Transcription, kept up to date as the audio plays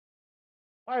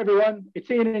Hi everyone,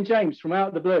 it's Ian and James from Out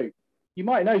of the Blue. You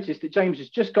might notice that James has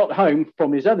just got home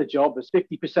from his other job as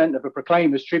 50% of a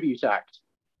Proclaimers tribute act.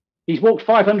 He's walked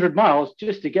 500 miles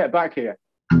just to get back here.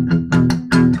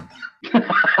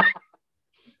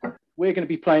 We're going to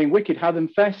be playing Wicked Hathern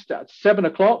Fest at 7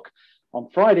 o'clock on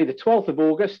Friday the 12th of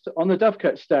August on the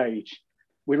Dovecote stage.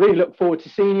 We really look forward to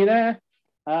seeing you there.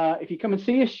 If you come and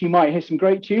see us, you might hear some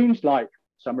great tunes like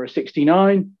Summer of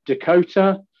 '69,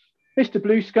 Dakota, Mr.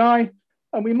 Blue Sky,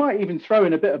 and we might even throw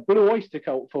in a bit of Blue Oyster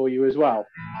Cult for you as well.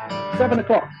 7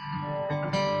 o'clock,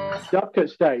 Dovecote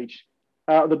stage,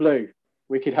 Out of the Blue,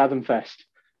 Wicked Hathern Fest.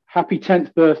 Happy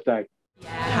 10th birthday.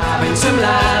 Having some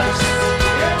laughs.